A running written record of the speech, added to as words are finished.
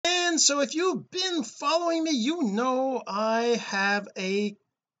so if you've been following me, you know I have a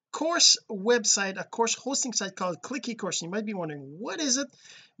course website, a course hosting site called Click eCourse. You might be wondering, what is it?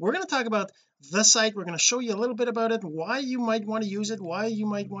 We're going to talk about the site. We're going to show you a little bit about it, why you might want to use it, why you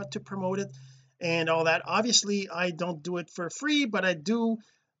might want to promote it, and all that. Obviously I don't do it for free, but I do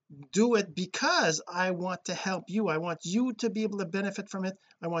it because I want to help you. I want you to be able to benefit from it.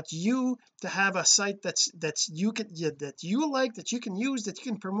 I want you to have a site that's you can that you like, that you can use, that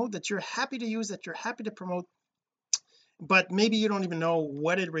you can promote, that you're happy to use, that you're happy to promote, but maybe you don't even know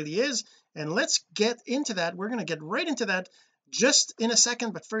what it really is. And let's get into that. We're going to get right into that just in a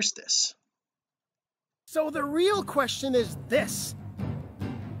second, but first this. So the real question is this: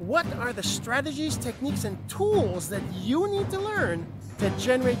 what are the strategies, techniques, and tools that you need to learn to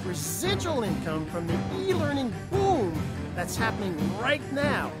generate residual income from the e-learning boom that's happening right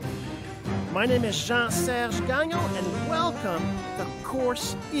now? My name is Jean-Serge Gagnon, and welcome to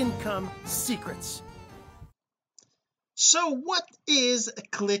Course Income Secrets. So what is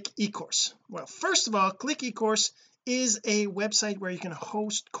Click eCourse? Well, first of all, Click eCourse is a website where you can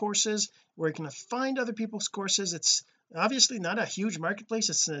host courses, where you can find other people's courses. It's obviously not a huge marketplace.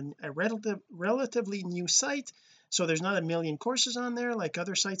 It's a relatively new site, so there's not a million courses on there like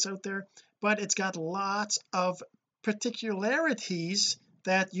other sites out there, but it's got lots of particularities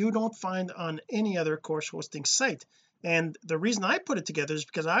that you don't find on any other course hosting site. And the reason I put it together is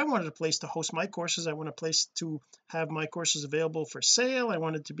because I wanted a place to host my courses. I want a place to have my courses available for sale. I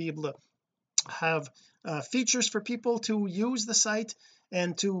wanted to be able to have features for people to use the site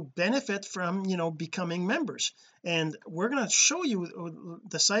and to benefit from, becoming members. And we're going to show you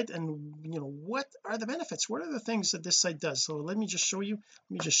the site and what are the benefits, what are the things that this site does. So let me just show you.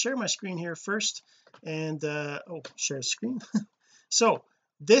 Let me just share my screen here first, and share screen. So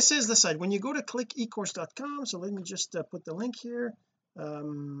this is the site. When you go to clickecourse.com, so let me just put the link here.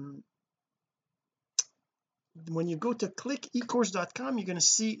 When you go to clickecourse.com, you're going to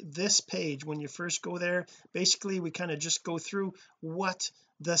see this page. When you first go there, basically we kind of just go through what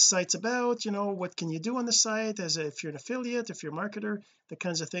the site's about, what can you do on the site if you're an affiliate, if you're a marketer, the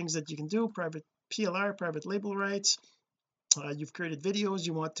kinds of things that you can do, private PLR, private label rights. You've created videos,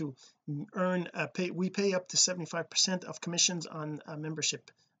 you want to earn we pay up to 75% of commissions on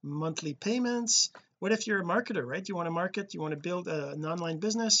membership monthly payments. What if you're a marketer, right? You want to market, you want to build an online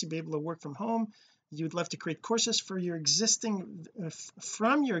business, you'll be able to work from home, you'd love to create courses for your existing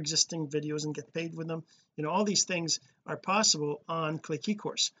from your existing videos and get paid with them. All these things are possible on Click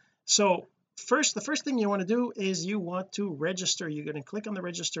eCourse. So the first thing you want to do is you want to register. You're going to click on the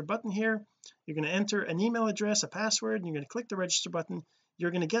register button here. You're going to enter an email address, a password, and you're going to click the register button.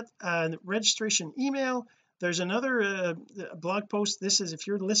 You're going to get a registration email. There's another blog post. This is, if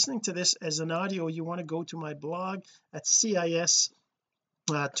you're listening to this as an audio, you want to go to my blog at CIS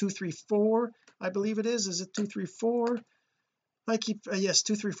 234, I believe it is it 234? Yes,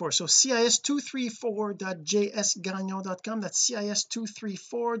 234. So cis234.jsgagnon.com. that's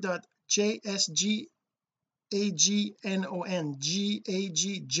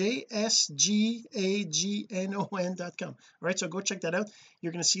cis234.JSGagnon.com. All right, so go check that out.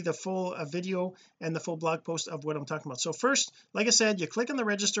 You're going to see the full video and the full blog post of what I'm talking about. So first, like I said, you click on the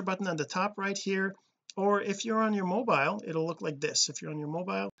register button on the top right here, or if you're on your mobile, it'll look like this. If you're on your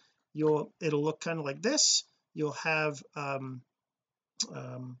mobile, it'll look kind of like this. You'll have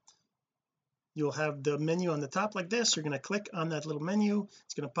the menu on the top like this. You're going to click on that little menu.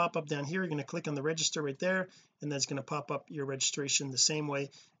 It's going to pop up down here. You're going to click on the register right there, and that's going to pop up your registration the same way,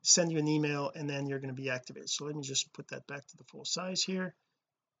 send you an email, and then you're going to be activated. So let me just put that back to the full size here.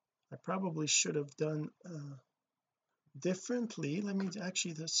 I probably should have done differently.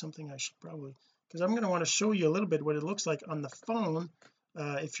 That's something I should probably, because I'm going to want to show you a little bit what it looks like on the phone.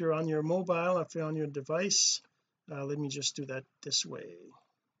 If you're on your mobile, if you're on your device, let me just do that this way.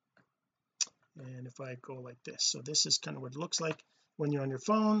 And if I go like this, so this is kind of what it looks like when you're on your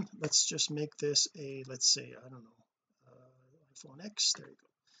phone. Let's just make this let's say, I don't know, iPhone X. There you go.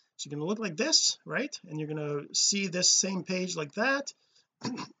 So you're going to look like this, right? And you're going to see this same page like that.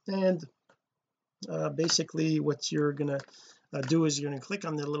 And basically what you're going to do is you're going to click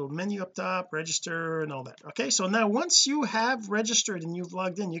on the little menu up top, register, and all that. Okay, so now once you have registered and you've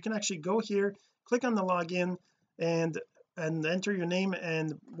logged in, you can actually go here, click on the login, and enter your name,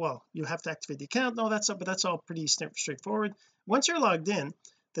 and well, you have to activate the account and all that stuff, but that's all pretty straightforward. Once you're logged in,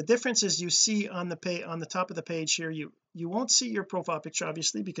 the difference is you see on the top of the page here, you won't see your profile picture,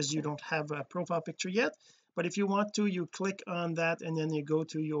 obviously, because you don't have a profile picture yet. But if you want to, you click on that, and then you go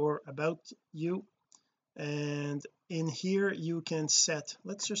to your About You, and in here you can set,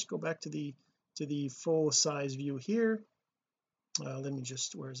 let's just go back to the full size view here. let me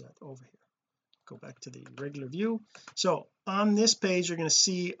just, where is that, over here, go back to the regular view. So on this page you're going to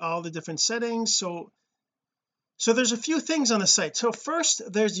see all the different settings. So there's a few things on the site. So first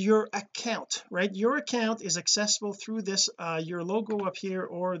there's your account, right? Your account is accessible through this your logo up here,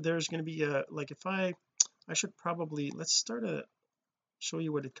 or there's going to be a, like, if I should probably, let's start a show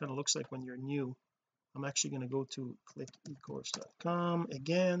you what it kind of looks like when you're new. I'm actually going to go to clickecourse.com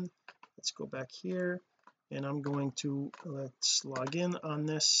again. Let's go back here, and I'm going to, let's log in on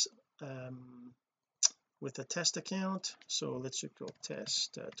this with a test account. So let's just go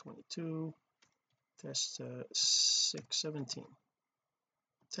test 22, test 617,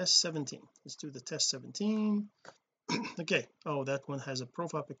 test 17. Let's do the test 17. Okay, oh, that one has a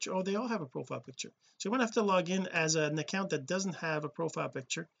profile picture. Oh, they all have a profile picture. So you're going to have to log in as an account that doesn't have a profile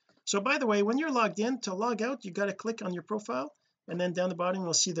picture. So by the way, when you're logged in, to log out you got to click on your profile, and then down the bottom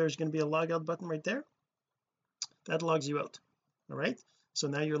you'll see there's going to be a log out button right there. That logs you out. All right, so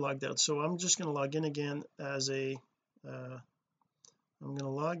now you're logged out. So I'm just going to log in again as a I'm going to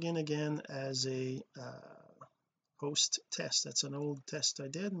log in again as a host test. That's an old test I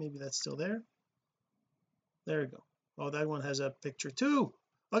did. Maybe that's still there. There we go. Oh, that one has a picture too.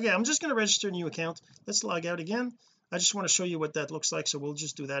 Okay, I'm just going to register a new account. Let's log out again. I just want to show you what that looks like, so we'll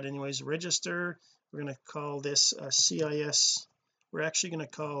just do that anyways. Register, we're going to call this CIS. We're actually going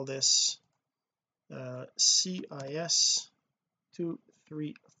to call this CIS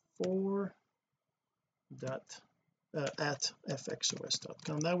 234 dot at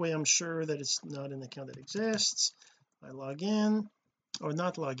fxos.com. That way I'm sure that it's not an account that exists. I log in, or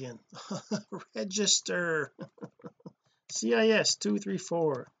not log in, register CIS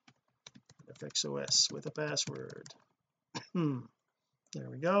 234 fxos with a password. There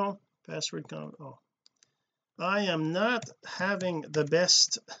we go, password oh, I am not having the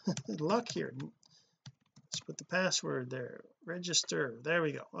best luck here. Let's put the password there, register, there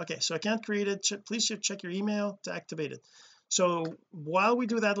we go. Okay, so I can't create it. Please check your email to activate it. So while we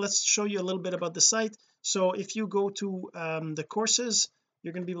do that, let's show you a little bit about the site. So if you go to the courses,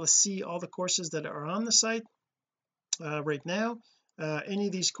 you're going to be able to see all the courses that are on the site right now. Any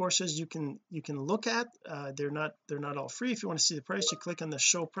of these courses you can look at. They're not all free. If you want to see the price, you click on the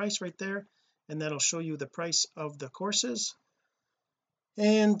show price right there, and that'll show you the price of the courses.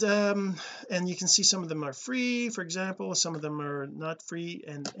 And you can see some of them are free, for example, some of them are not free.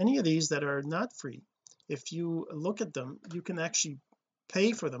 And any of these that are not free, if you look at them, you can actually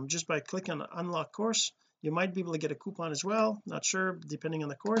pay for them just by clicking on unlock course. You might be able to get a coupon as well, not sure, depending on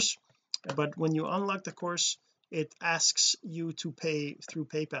the course. But when you unlock the course, it asks you to pay through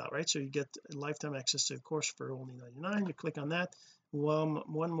PayPal, right? So you get lifetime access to the course for only $99. You click on that. One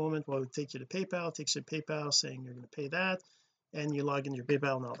moment while it take you to PayPal, it takes you to PayPal saying you're going to pay that, and you log in your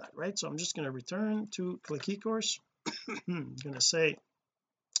PayPal and all that, right? So I'm just going to return to Click eCourse. I'm going to say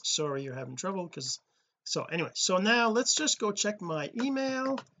sorry you're having trouble, because so anyway, so now let's just go check my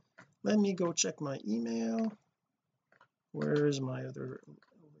email. Let me go check my email. Where is my other,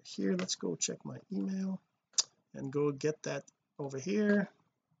 over here? Let's go check my email and go get that over here.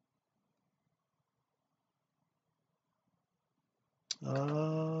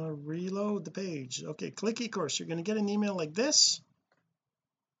 Reload the page. Okay, Click eCourse, you're going to get an email like this.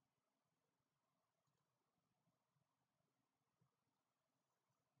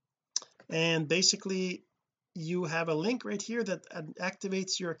 And basically you have a link right here that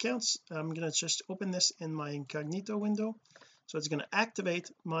activates your accounts. I'm going to just open this in my incognito window. So it's going to activate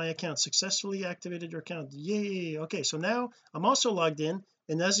my account. Successfully activated your account. Yay. Okay, so now I'm also logged in,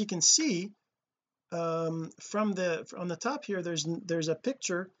 and as you can see on the top here, there's a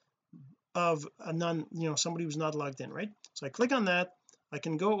picture of a somebody who's not logged in, right? So I click on that. I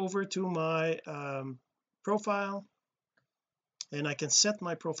can go over to my profile, and I can set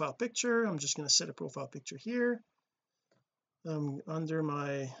my profile picture. I'm just going to set a profile picture here under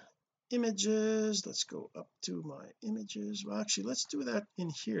my images. Let's go up to my images. Well, actually, let's do that in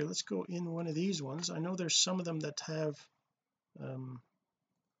here. Let's go in one of these ones. I know there's some of them that have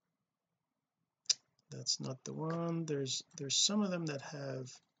that's not the one. There's some of them that have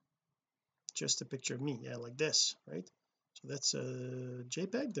just a picture of me, yeah, like this, right? So that's a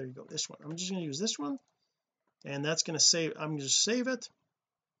JPEG. There you go, this one. I'm just going to use this one, and that's going to save. I'm going to save it,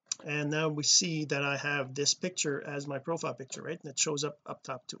 and now we see that I have this picture as my profile picture, right? And it shows up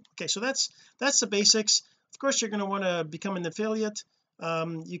top too. Okay, so that's the basics. Of course, you're going to want to become an affiliate.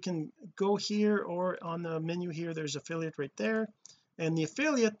 You can go here, or on the menu here there's affiliate right there, and the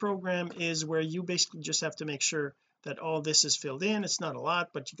affiliate program is where you basically just have to make sure that all this is filled in. It's not a lot,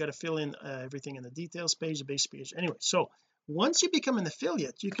 but you got to fill in everything in the details page, the base page. Anyway, so once you become an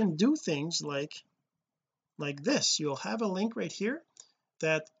affiliate, you can do things like like this. You'll have a link right here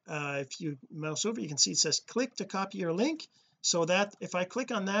that if you mouse over, you can see it says click to copy your link, so that if I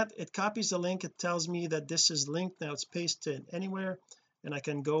click on that, it copies the link. It tells me that this is linked. Now it's pasted anywhere, and I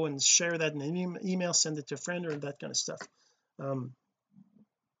can go and share that in an email, send it to a friend, or that kind of stuff.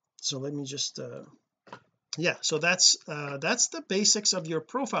 So let me just yeah, so that's the basics of your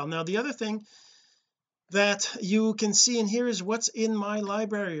profile. Now the other thing that you can see in here is what's in my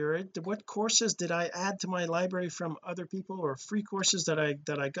library, right? What courses did I add to my library from other people, or free courses that I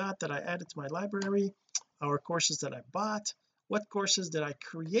added to my library, or courses that I bought. What courses did I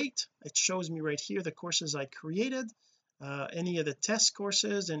create? It shows me right here the courses I created, any of the test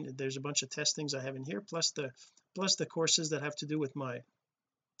courses, and there's a bunch of test things I have in here, plus the courses that have to do with my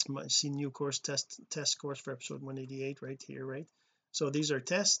see new course test course for episode 188 right here, right? So these are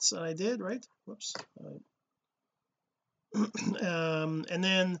tests that I did, right? Whoops. And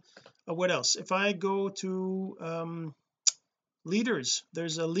then what else? If I go to leaders,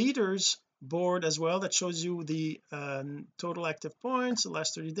 there's a leaders board as well that shows you the total active points, the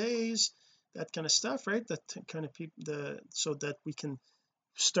last 30 days, that kind of stuff, right? That kind of people, so that we can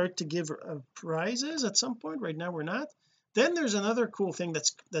start to give prizes at some point. Right now we're not. Then there's another cool thing,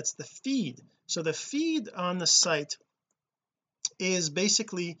 that's the feed. So the feed on the site is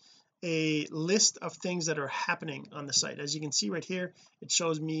basically a list of things that are happening on the site. As you can see right here, it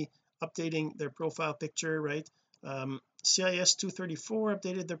shows me updating their profile picture, right? CIS 234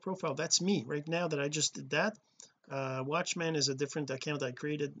 updated their profile. That's me right now that I just did that. Watchman is a different account I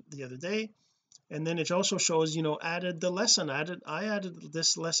created the other day. And then it also shows, added the lesson. I added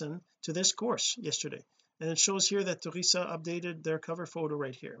this lesson to this course yesterday, and it shows here that Teresa updated their cover photo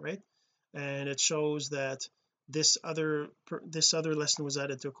right here, right? And it shows that this other lesson was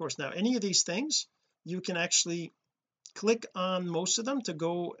added to a course. Now any of these things, you can actually click on most of them to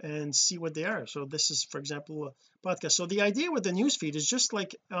go and see what they are. So this is, for example, a podcast. So the idea with the newsfeed is just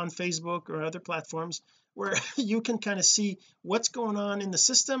like on Facebook or other platforms, where you can kind of see what's going on in the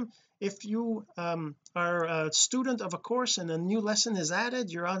system. If you are a student of a course and a new lesson is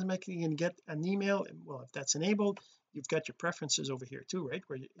added, you're automatically going to get an email. Well, if that's enabled, you've got your preferences over here too, right?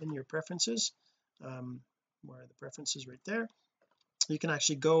 Where in your preferences, where are the preferences? Right there, you can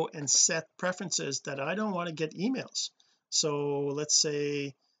actually go and set preferences that I don't want to get emails. So let's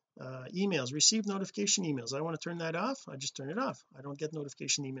say emails, receive notification emails, I want to turn that off. I just turn it off. I don't get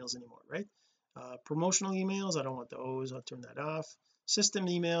notification emails anymore, right? Promotional emails, I don't want those. I'll turn that off. System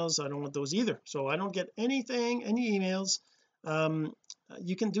emails, I don't want those either. So I don't get any emails.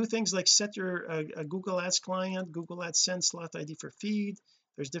 You can do things like set your a Google Ads client, Google Ads send slot ID for feed.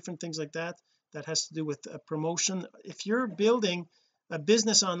 There's different things like that has to do with promotion. If you're building a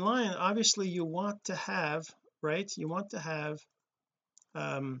business online, obviously you want to have, right, you want to have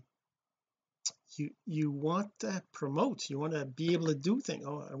you want to promote, you want to be able to do things.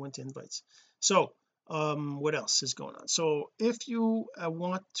 Oh, I went to invites. So what else is going on? So if you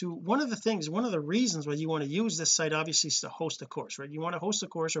want to, one of the reasons why you want to use this site obviously is to host a course, right? You want to host a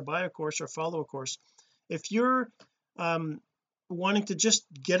course or buy a course or follow a course. If you're wanting to just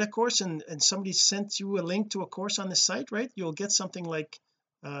get a course and somebody sent you a link to a course on the site, right, you'll get something like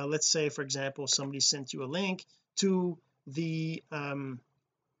let's say, for example, somebody sent you a link to the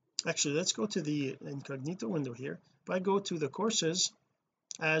actually let's go to the incognito window here. If I go to the courses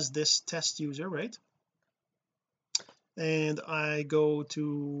as this test user, right, and I go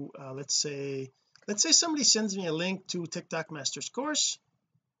to let's say somebody sends me a link to TikTok Masters course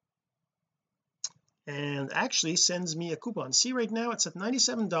and actually sends me a coupon. See, right now it's at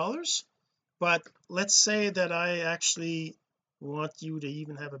 $97, but let's say that I actually want you to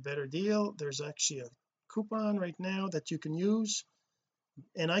even have a better deal. There's actually a coupon right now that you can use,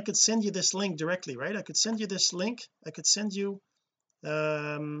 and I could send you this link directly, right? I could send you this link. I could send you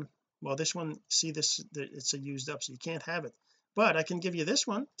well, this one, see, this, it's a used up, so you can't have it, but I can give you this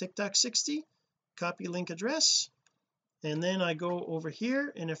one, TikTok 60, copy link address, and then I go over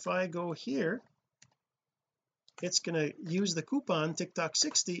here, and if I go here, it's going to use the coupon TikTok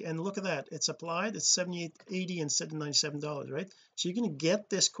 60, and look at that, it's applied. It's $78.80 instead of $97, right? So you're going to get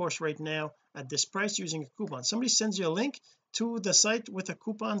this course right now at this price using a coupon. Somebody sends you a link to the site with a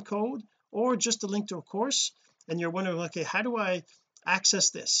coupon code, or just a link to a course, and you're wondering, okay, how do I access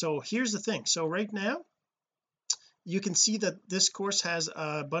this? So here's the thing. So right now you can see that this course has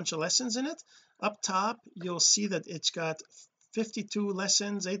a bunch of lessons in it. Up top you'll see that it's got 52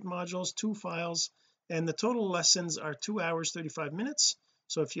 lessons, 8 modules, 2 files, and the total lessons are 2 hours 35 minutes.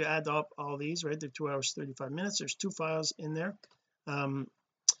 So if you add up all these, right, they're 2 hours 35 minutes. There's 2 files in there,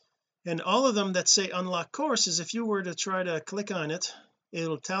 and all of them that say unlock course is, if you were to try to click on it,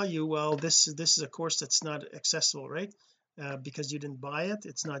 it'll tell you, well, this is a course that's not accessible, right? Because you didn't buy it,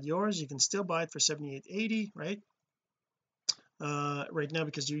 it's not yours. You can still buy it for 78.80, right? Right now,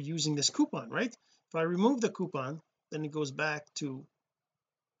 because you're using this coupon, right? If I remove the coupon, then it goes back to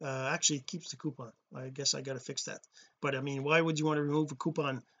actually it keeps the coupon. I guess I got to fix that. But I mean, why would you want to remove a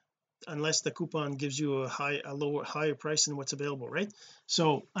coupon unless the coupon gives you a higher price than what's available, right?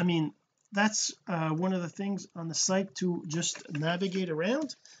 So I mean, that's one of the things on the site to just navigate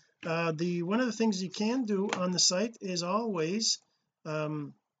around. The one of the things you can do on the site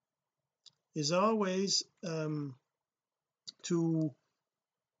um, is always to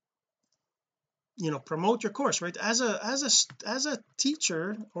promote your course, right? As a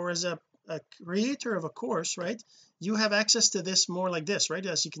teacher, or as a creator of a course, right, you have access to this more like this, right?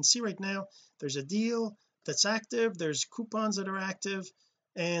 As you can see right now, there's a deal that's active, there's coupons that are active,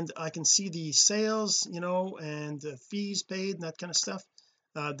 and I can see the sales, and the fees paid and that kind of stuff.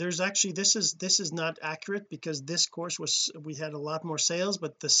 There's actually, this is not accurate, because this course we had a lot more sales,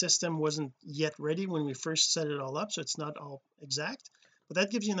 but the system wasn't yet ready when we first set it all up, so it's not all exact. But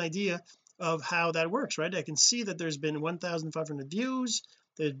that gives you an idea of how that works, right? I can see that there's been 1,500 views,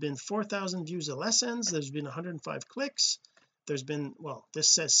 there's been 4,000 views of lessons, there's been 105 clicks, there's been, well, this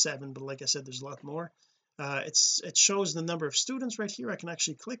says 7, but like I said, there's a lot more. It shows the number of students right here. I can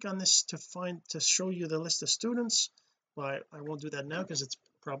actually click on this to show you the list of students. Well, I won't do that now because it's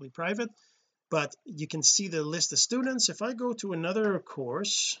probably private, but you can see the list of students. If I go to another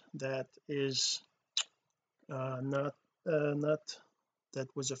course that is not that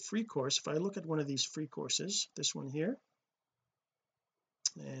was a free course, if I look at one of these free courses, this one here,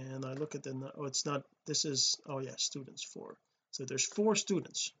 and I look at it's not, this is, oh yeah, students 4, so there's 4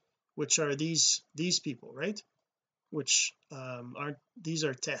 students, which are these people, right? Which aren't, these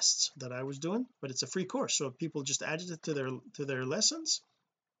are tests that I was doing, but it's a free course, so people just added it to their lessons,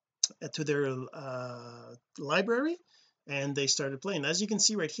 to their library, and they started playing. As you can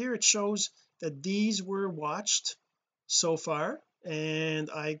see right here, it shows that these were watched so far,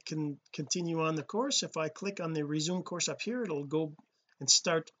 and I can continue on the course. If I click on the resume course up here, it'll go and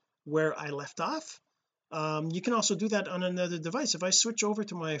start where I left off. You can also do that on another device. If I switch over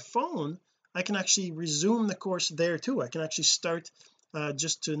to my phone, I can actually resume the course there too. I can actually start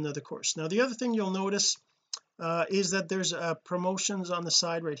just to another course. Now, the other thing you'll notice is that there's promotions on the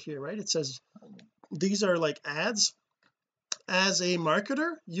side right here, right? It says these are like ads. As a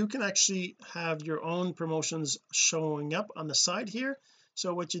marketer, you can actually have your own promotions showing up on the side here.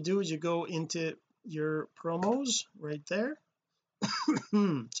 So what you do is you go into your promos right there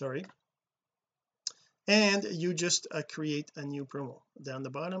sorry, and you just create a new promo down the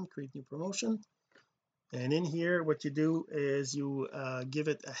bottom, create new promotion, and in here what you do is you give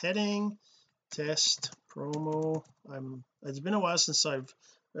it a heading, test promo. It's been a while since I've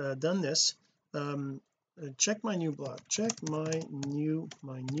done this. Check my new blog, my new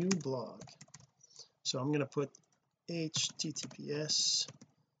blog. So I'm going to put https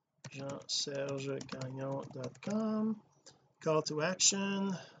Jean-Serge-Gagnon.com, call to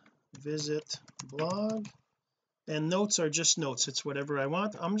action, visit blog, and notes are just notes, it's whatever I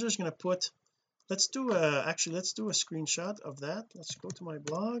want. I'm just going to put, let's do a screenshot of that. Let's go to my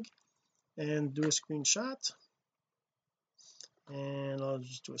blog and do a screenshot, and I'll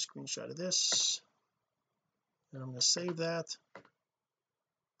just do a screenshot of this, and I'm going to save that.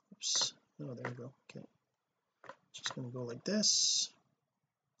 Oops, oh, there we go. Okay, just going to go like this,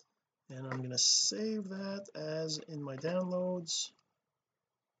 and I'm going to save that as in my downloads,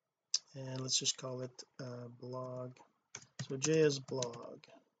 and let's just call it blog, so JS blog,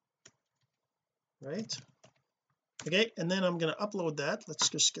 right? Okay, and then I'm going to upload that. Let's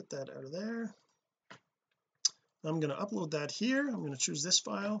just get that out of there. I'm going to upload that here. I'm going to choose this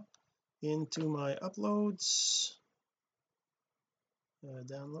file into my uploads,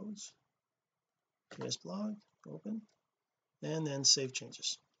 downloads, JS blog, open, and then save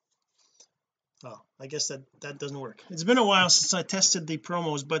changes. Oh, I guess that doesn't work. It's been a while since I tested the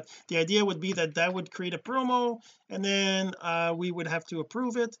promos, but the idea would be that would create a promo, and then we would have to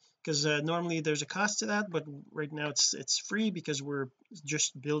approve it, because normally there's a cost to that, but right now it's free because we're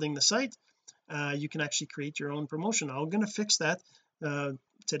just building the site. You can actually create your own promotion. I'm going to fix that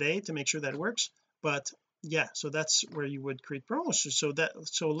today to make sure that works. But yeah, so that's where you would create promos. So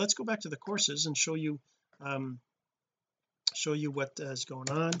let's go back to the courses and show you what is going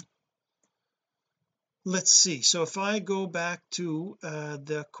on. Let's see. So if I go back to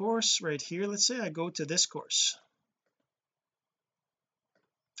the course right here, let's say I go to this course,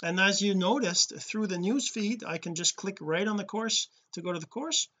 and as you noticed through the news feed, I can just click right on the course to go to the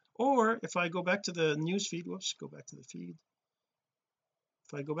course, or if I go back to the news feed, go back to the feed,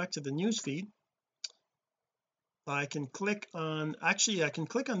 if I go back to the news feed, I can click on, actually I can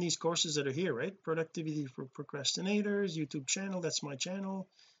click on these courses that are here, right? Productivity for procrastinators, YouTube channel, that's my channel,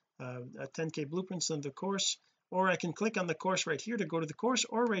 a 10k blueprints on the course, or I can click on the course right here to go to the course,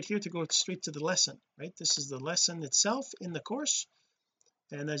 or right here to go straight to the lesson, right? This is the lesson itself in the course,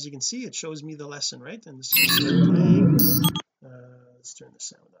 and as you can see it shows me the lesson, right? And it's just start playing. Let's turn the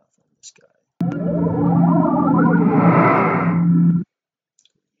sound off on this guy.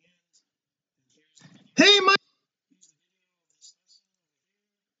 Hey Mike, here's the video of this lesson over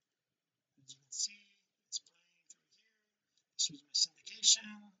here. As you can see it's playing through here. This was my syndication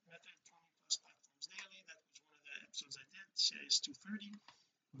method, 20 plus platforms daily. That was one of the episodes I did, CIS 230.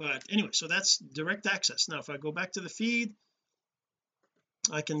 But anyway, so that's direct access. Now if I go back to the feed,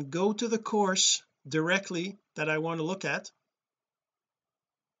 I can go to the course directly that I want to look at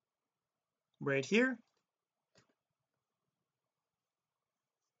right here,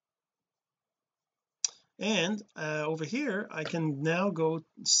 and over here I can now go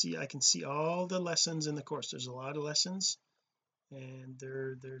see, I can see all the lessons in the course. There's a lot of lessons, and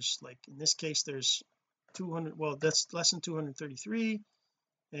there's like in this case there's 200, well that's lesson 233,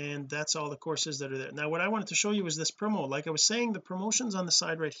 and that's all the courses that are there. Now what I wanted to show you is this promo. Like I was saying, the promotions on the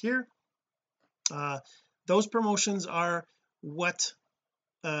side right here, those promotions are what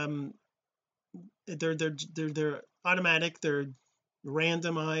they're automatic, they're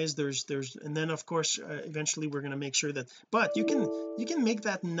randomized, there's and then of course eventually we're going to make sure that, but you can make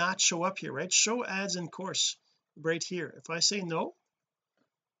that not show up here, right? Show ads in course right here. If I say no,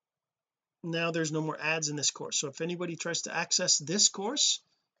 now there's no more ads in this course. So if anybody tries to access this course,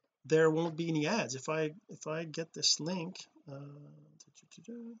 there won't be any ads. If I get this link,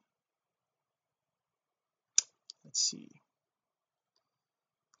 let's see,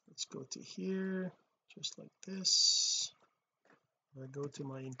 let's go to here just like this. I go to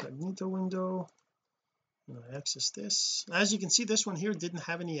my incognito window and I access this. As you can see, this one here didn't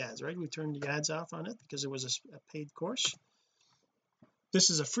have any ads, right? We turned the ads off on it because it was a paid course. This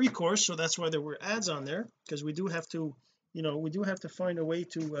is a free course, so that's why there were ads on there, because we do have to, we do have to find a way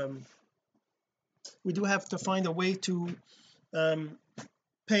to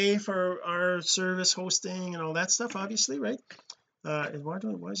pay for our service hosting and all that stuff, obviously, right? And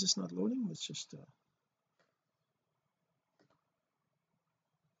why is this not loading? It's just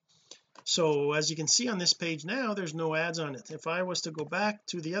so as you can see on this page now, there's no ads on it. If I was to go back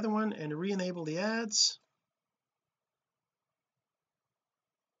to the other one and re-enable the ads,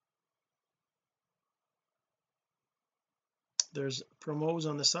 there's promos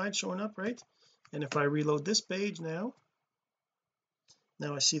on the side showing up, right? And if I reload this page now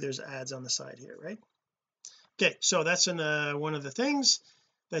I see there's ads on the side here, right? Okay, so that's in one of the things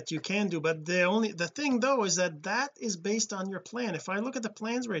that you can do, but the thing though is that is based on your plan. If I look at the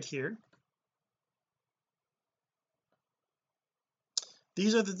plans right here,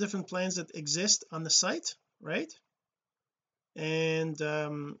 these are the different plans that exist on the site, right? And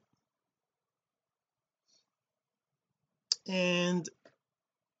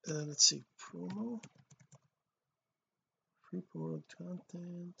let's see, promo, free promoted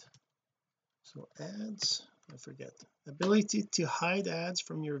content, so ads, I forget, ability to hide ads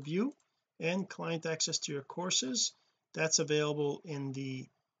from your view and client access to your courses. That's available in the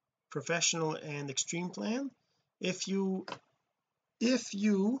professional and extreme plan. If you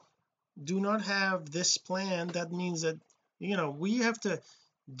do not have this plan, that means that we have to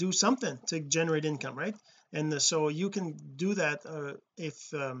do something to generate income, right? And so you can do that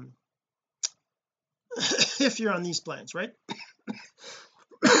if if you're on these plans, right?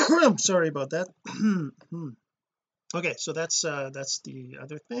 I'm sorry about that. Okay, so that's the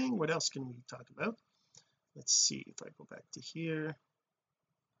other thing. What else can we talk about? Let's see if I go back to here.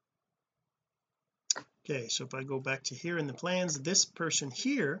 Okay, so if I go back to here in the plans, this person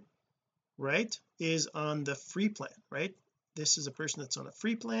here, right, is on the free plan, right? This is a person that's on a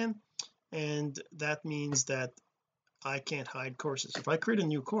free plan, and that means that I can't hide courses. If I create a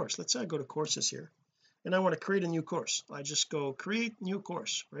new course, let's say I go to courses here and I want to create a new course, I just go create new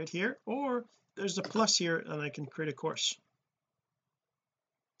course right here, or there's a plus here and I can create a course.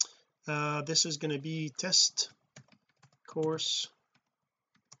 This is going to be test course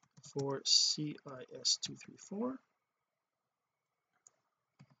for CIS 234,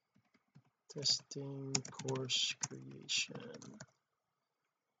 testing course creation.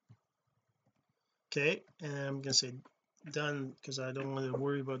 Okay, and I'm going to say done because I don't want to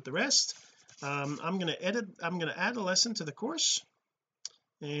worry about the rest. I'm going to add a lesson to the course,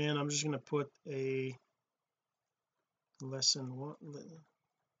 and I'm just going to put a lesson one,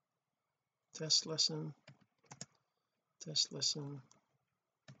 test lesson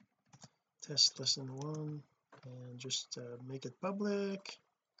test lesson 1 and just make it public,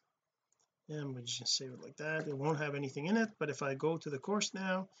 and we just save it like that. It won't have anything in it, but if I go to the course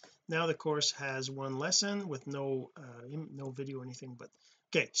now the course has one lesson with no video or anything. But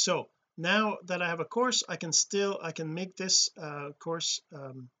okay, so now that I have a course, I can make this course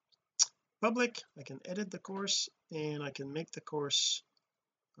public. I can edit the course and I can make the course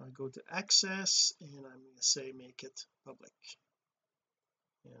go to access, and I'm going to say make it public,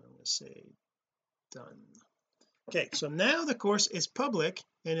 and I'm going to say done. Okay, so now the course is public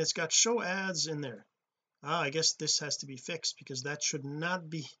and it's got show ads in there. I guess this has to be fixed because that should not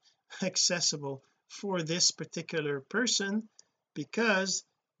be accessible for this particular person, because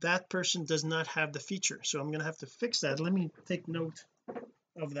that person does not have the feature. So I'm going to have to fix that. Let me take note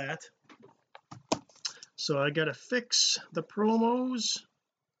of that. So I got to fix the promos,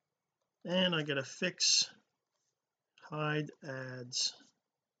 and I got to fix hide ads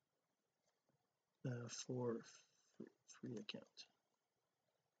for free account,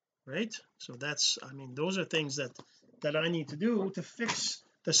 right? So that's, I mean, those are things that I need to do to fix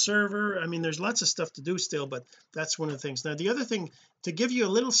the server. I mean, there's lots of stuff to do still, but that's one of the things. Now the other thing, to give you a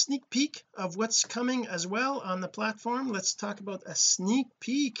little sneak peek of what's coming as well on the platform, let's talk about a sneak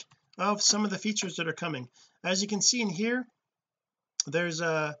peek of some of the features that are coming. As you can see in here, there's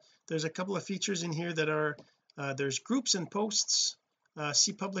a couple of features in here that are there's groups and posts,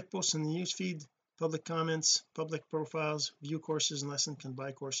 see public posts in the news feed, public comments, public profiles, view courses and lessons, can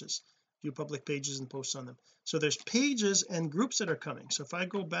buy courses, view public pages and posts on them. So there's pages and groups that are coming. So if I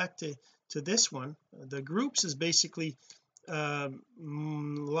go back to this one, the groups is basically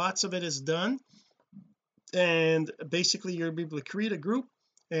lots of it is done, and basically you'll be able to create a group,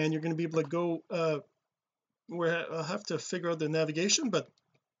 and you're going to be able to go where I'll have to figure out the navigation, but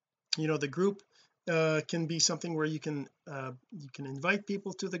you know, the group can be something where you can invite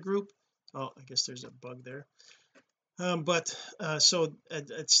people to the group. I guess there's a bug there, but so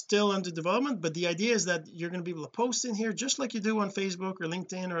it's still under development, but the idea is that you're going to be able to post in here just like you do on Facebook or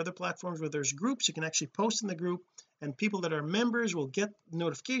LinkedIn or other platforms where there's groups. You can actually post in the group, and people that are members will get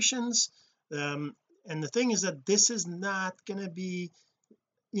notifications, and the thing is that this is not going to be,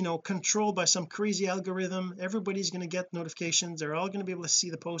 you know, controlled by some crazy algorithm. Everybody's going to get notifications. They're all going to be able to see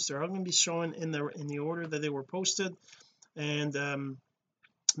the posts. They're all going to be shown in the order that they were posted, and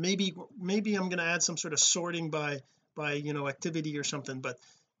maybe I'm going to add some sort of sorting by you know, activity or something, but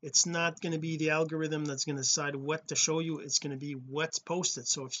it's not going to be the algorithm that's going to decide what to show you. It's going to be what's posted.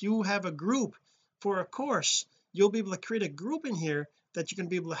 So if you have a group for a course, you'll be able to create a group in here that you can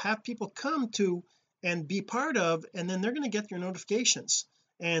be able to have people come to and be part of, and then they're going to get your notifications,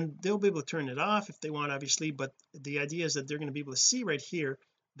 and they'll be able to turn it off if they want, obviously, but the idea is that they're going to be able to see right here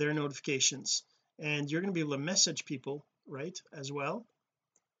their notifications, and you're going to be able to message people, right, as well,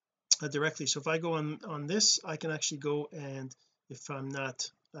 directly. So if I go on this, I can actually go, and if it's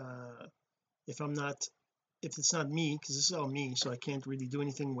not me, because this is all me, so I can't really do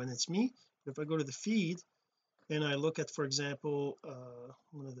anything when it's me. But if I go to the feed and I look at, for example,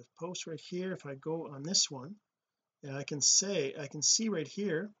 one of the posts right here, if I go on this one, and I can see right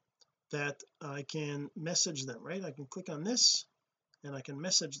here that I can message them, right? I can click on this and I can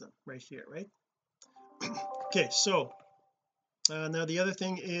message them right here, right? Okay, so now the other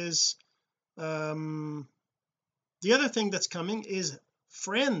thing is the other thing that's coming is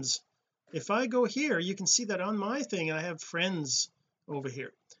friends. If I go here, you can see that on my thing I have friends over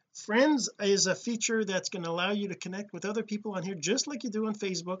here. Friends is a feature that's going to allow you to connect with other people on here just like you do on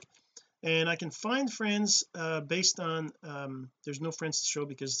Facebook, and I can find friends based on there's no friends to show,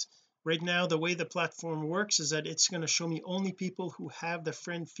 because right now the way the platform works is that it's going to show me only people who have the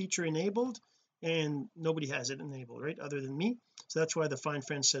friend feature enabled, and nobody has it enabled, right, other than me. So that's why the find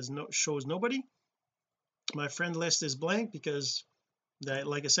friends says no, shows nobody. My friend list is blank because that,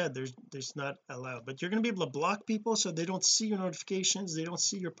 like I said, there's not allowed, but you're going to be able to block people so they don't see your notifications, they don't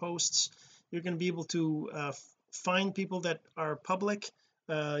see your posts. You're going to be able to find people that are public.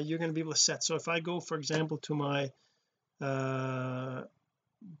 You're going to be able to set. So if I go, for example, to my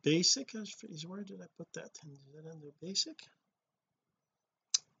basic, where did I put that? Is that under basic?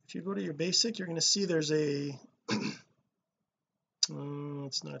 If you go to your basic, you're going to see there's a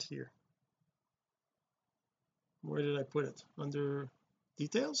it's not here. Where did I put it? Under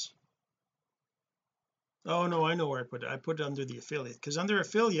details? Oh no, I know where I put it. I put it under the affiliate, because under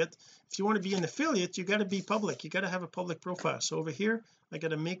affiliate, if you want to be an affiliate, you got to be public. You got to have a public profile. So over here I got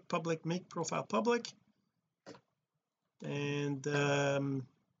to make profile public, and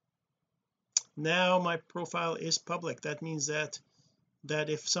now my profile is public. That means that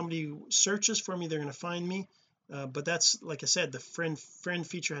if somebody searches for me, they're going to find me. but that's, like I said, the friend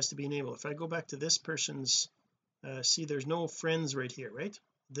feature has to be enabled. If I go back to this person's see, there's no friends right here, right?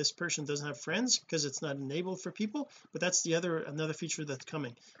 This person doesn't have friends because it's not enabled for people, but that's another feature that's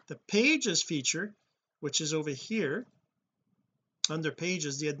coming. The pages feature, which is over here under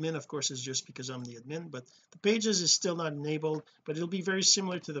pages, the admin of course is just because I'm the admin, but the pages is still not enabled, but it'll be very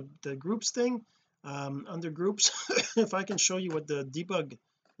similar to the groups thing. Under groups if I can show you what the debug,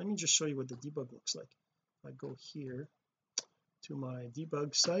 let me just show you what the debug looks like. If I go here to my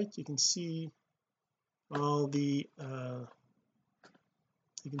debug site, you can see all the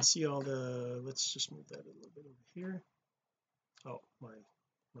let's just move that a little bit over here. Oh, my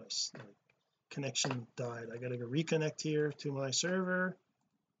connection died. I gotta go reconnect here to my server.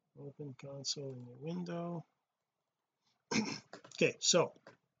 Open console in your window. Okay, so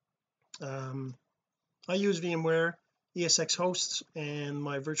I use VMware ESX hosts and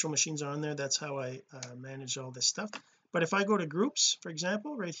my virtual machines are on there. That's how I manage all this stuff. But if I go to groups, for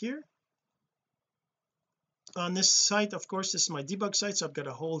example, right here on this site, of course this is my debug site, so I've got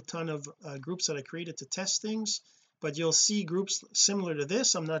a whole ton of groups that I created to test things, but you'll see groups similar to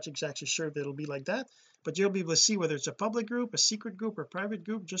this. I'm not exactly sure if it'll be like that, but you'll be able to see whether it's a public group, a secret group, or private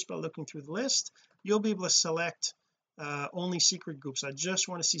group just by looking through the list. You'll be able to select only secret groups. I just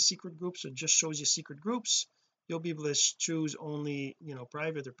want to see secret groups, so it just shows you secret groups. You'll be able to choose only,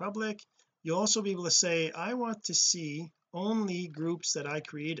 private or public. You'll also be able to say I want to see only groups that I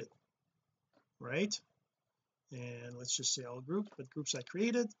created, right? And let's just say all groups, but groups I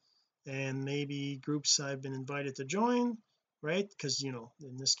created, and maybe groups I've been invited to join, right? Because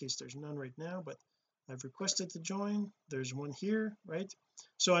in this case there's none right now, but I've requested to join. There's one here, right?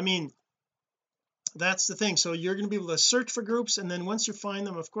 So I mean, that's the thing. So you're going to be able to search for groups, and then once you find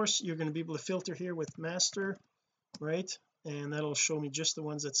them, of course you're going to be able to filter here with master, right? And that'll show me just the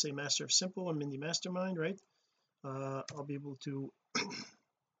ones that say master of simple and Mindy mastermind, right? I'll be able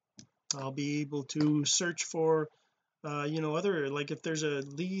to search for other, like if there's a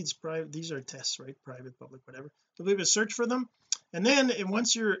leads private, these are tests, right? Private, public, whatever. You'll be able to search for them, and then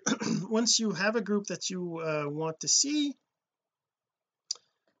once you're once you have a group that you want to see,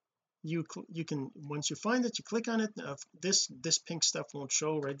 you can, once you find it, you click on it. This pink stuff won't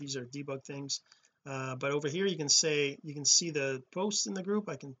show, right? These are debug things, but over here you can see the posts in the group.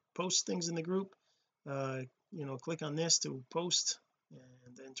 I can post things in the group. Click on this to post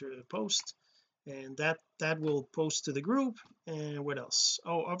and enter the post, and that will post to the group. And what else?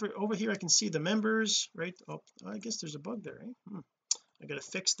 Over here I can see the members, right? Oh, I guess there's a bug there, right? I gotta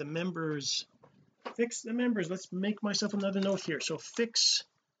fix the members. Let's make myself another note here. So fix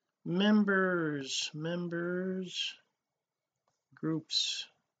members groups.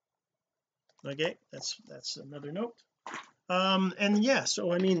 Okay, that's another note. And yeah,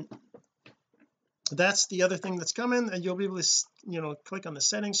 so I mean, that's the other thing that's coming, and you'll be able to click on the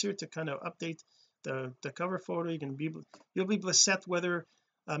settings here to kind of update the cover photo. You'll be able to set whether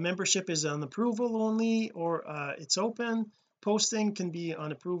membership is on approval only or it's open. Posting can be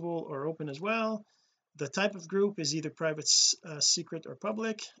on approval or open as well. The type of group is either private, secret, or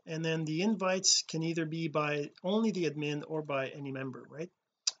public, and then the invites can either be by only the admin or by any member, right?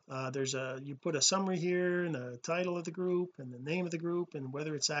 You put a summary here and a title of the group and the name of the group and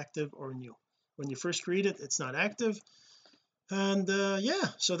whether it's active or new. When you first create it, it's not active. And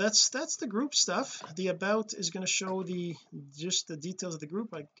yeah, so that's the group stuff. The about is going to show just the details of the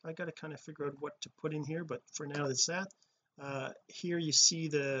group. I got to kind of figure out what to put in here, but for now it's that. Here you see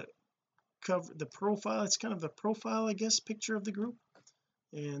the profile. It's kind of the profile, I guess, picture of the group.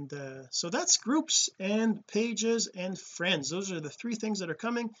 And so that's groups and pages and friends. Those are the three things that are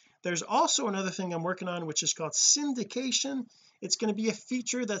coming. There's also another thing I'm working on, which is called syndication. It's going to be a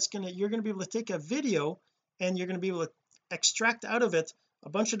feature you're going to be able to take a video and you're going to be able to extract out of it a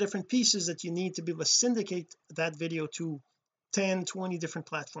bunch of different pieces that you need to be able to syndicate that video to 10-20 different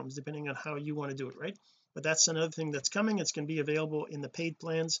platforms, depending on how you want to do it, right? But that's another thing that's coming. It's going to be available in the paid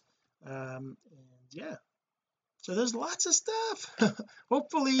plans. And yeah, so there's lots of stuff.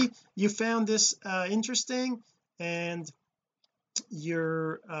 Hopefully you found this interesting, and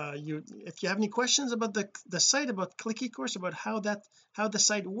if you have any questions about the site, about Click eCourse, about how the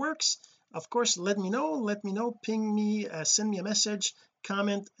site works, of course let me know, ping me, send me a message,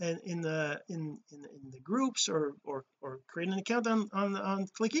 comment in the groups, or create an account on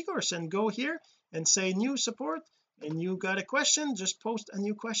Click eCourse and go here and say new support, and you got a question, just post a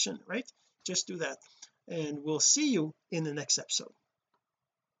new question, right? Just do that, and we'll see you in the next episode.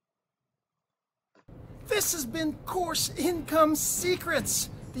 This has been Course Income Secrets.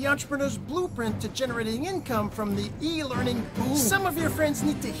 the entrepreneur's blueprint to generating income from the e-learning boom. Some of your friends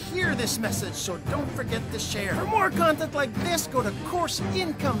need to hear this message, so don't forget to share. For more content like this, go to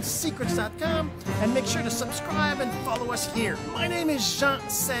CourseIncomeSecrets.com and make sure to subscribe and follow us here. My name is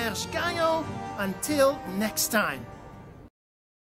Jean-Serge Gagnon. Until next time.